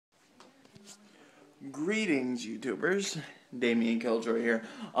Greetings, YouTubers. Damien Killjoy here.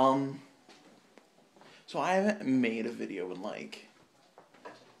 So I haven't made a video in like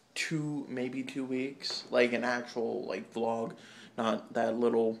maybe 2 weeks, like an actual like vlog, not that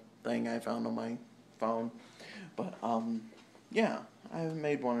little thing I found on my phone. But yeah, I haven't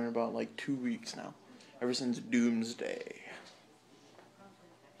made one in about like 2 weeks now, ever since Doomsday.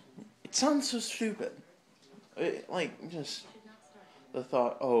 It sounds so stupid. Just the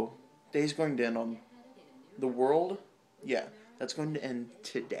thought, oh, day's going to end on the world. Yeah, that's going to end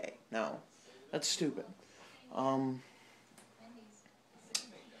today. No, that's stupid.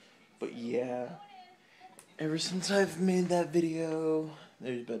 But yeah, ever since I've made that video,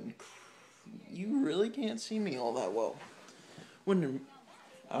 there's been. You really can't see me all that well. When,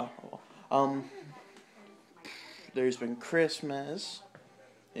 oh, there's been Christmas,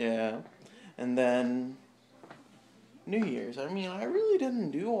 yeah, and then New Year's. I mean, I really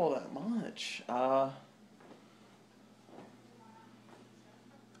didn't do all that much.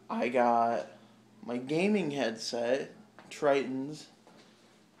 I got my gaming headset, Tritons.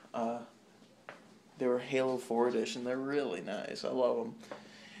 They were Halo 4 edition. They're really nice. I love them.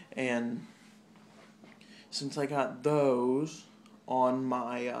 And since I got those on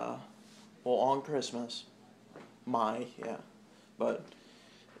my, on Christmas, but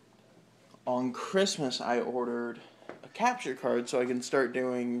on Christmas I ordered a capture card so I can start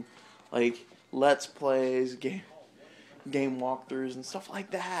doing, like, Let's Plays, game walkthroughs, and stuff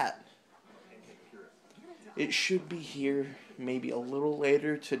like that. It should be here maybe a little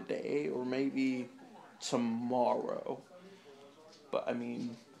later today or maybe tomorrow. But I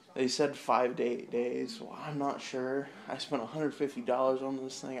mean, they said 5 to 8 days. Well, I'm not sure. I spent $150 on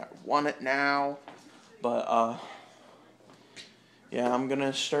this thing. I want it now. But yeah, I'm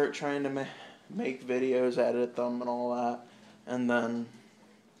gonna start trying to make videos, edit them, and all that, and then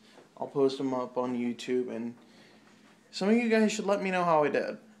I'll post them up on YouTube. And some of you guys should let me know how I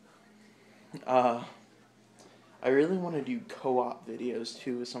did. I really want to do co-op videos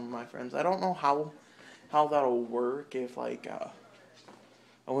too with some of my friends. I don't know how that'll work if like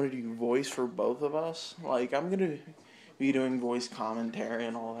I want to do voice for both of us. Like I'm gonna be doing voice commentary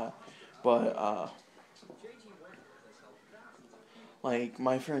and all that, but like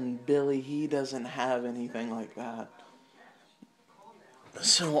my friend Billy, he doesn't have anything like that.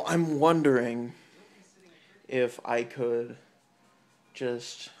 So I'm wondering if I could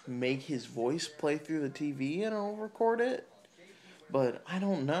just make his voice play through the TV and I'll record it. But I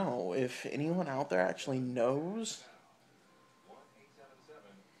don't know if anyone out there actually knows.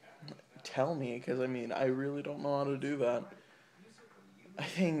 Tell me, because I mean, I really don't know how to do that. I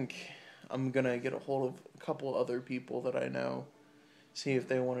think I'm gonna get a hold of a couple other people that I know, see if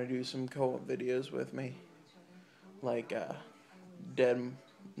they want to do some co-op videos with me. Like, Dead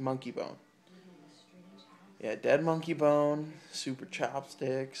Monkey Bone. Yeah, Dead Monkey Bone, Super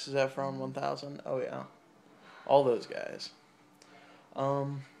Chopsticks, Zephron 1000. Oh yeah, all those guys.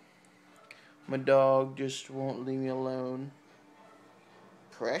 My dog just won't leave me alone.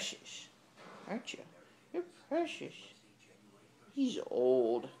 Precious, aren't you? You're precious. He's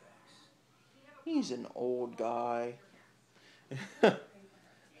old. He's an old guy.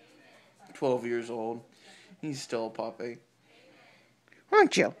 12 years old. He's still a puppy.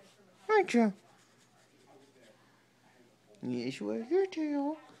 Aren't you? Aren't you? Yes, you are your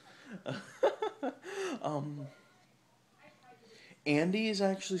tail. Andy is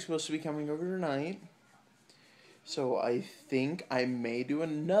actually supposed to be coming over tonight. So I think I may do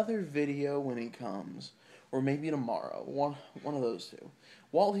another video when he comes. Or maybe tomorrow. One of those two.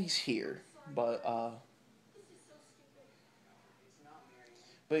 While he's here. But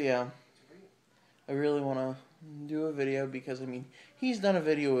yeah. I really want to do a video because, I mean, he's done a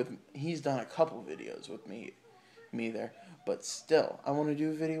couple videos with me there. But still, I want to do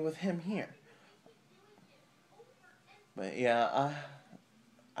a video with him here. But yeah,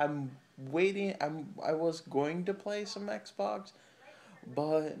 I'm waiting. I was going to play some Xbox,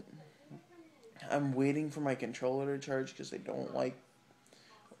 but I'm waiting for my controller to charge because I don't like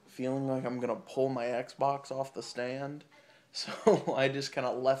feeling like I'm gonna pull my Xbox off the stand. So I just kind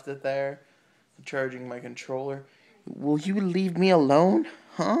of left it there, charging my controller. Will you leave me alone?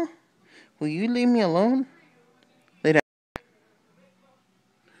 Huh? Will you leave me alone? Lay down.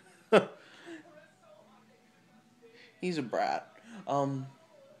 He's a brat.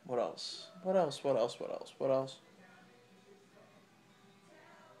 What else? What else? What else? What else? What else?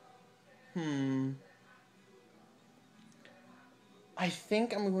 I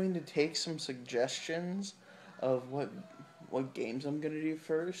think I'm going to take some suggestions of what games I'm going to do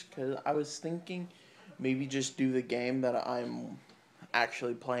first, because I was thinking maybe just do the game that I'm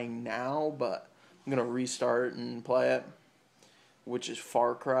actually playing now, but I'm gonna restart and play it, which is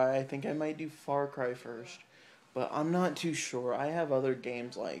Far Cry. I think I might do Far Cry first, but I'm not too sure. I have other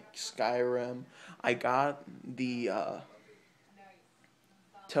games like Skyrim. I got the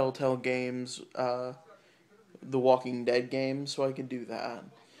Telltale Games, the Walking Dead game, so I could do that.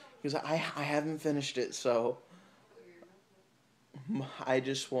 Because I haven't finished it, so I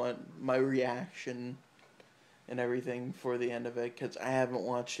just want my reaction and everything for the end of it, because I haven't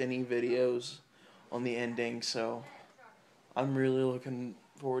watched any videos on the ending, so I'm really looking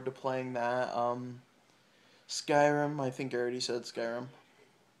forward to playing that. Skyrim, I think I already said Skyrim.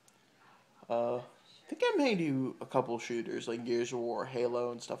 I think I may do a couple shooters like Gears of War,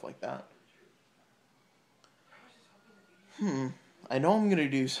 Halo, and stuff like that. I know I'm gonna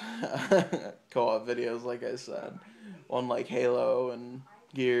do co-op videos, like I said, on like Halo and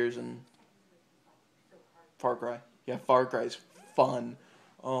Gears and Far Cry. Yeah, Far Cry's fun.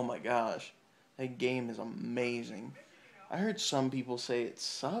 Oh my gosh, that game is amazing. I heard some people say it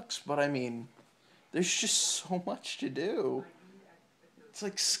sucks, but I mean, there's just so much to do. It's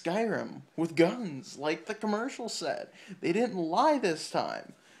like Skyrim with guns, like the commercial said. They didn't lie this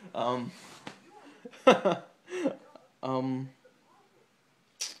time. Um, um,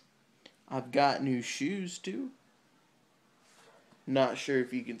 I've got new shoes too. Not sure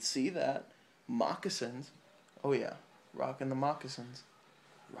if you can see that. Moccasins. Oh yeah, rocking the moccasins.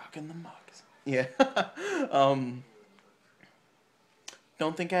 Rocking the moccasins. Yeah. um,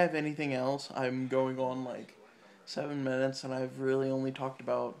 don't think I have anything else. I'm going on like 7 minutes, and I've really only talked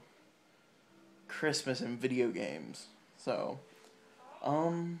about Christmas and video games. So,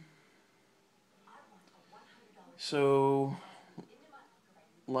 um, so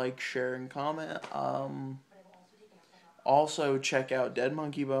like, share, and comment. Also check out Dead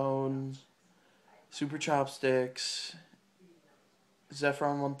Monkey Bones, Super Chopsticks,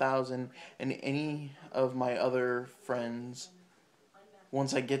 Zephron 1000, and any of my other friends.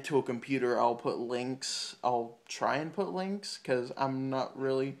 Once I get to a computer, I'll put links. I'll try and put links, because I'm not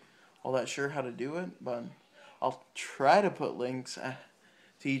really all that sure how to do it, but I'll try to put links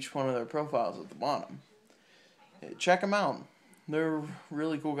to each one of their profiles at the bottom. Check them out. They're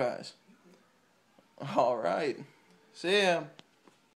really cool guys. Alright. See ya.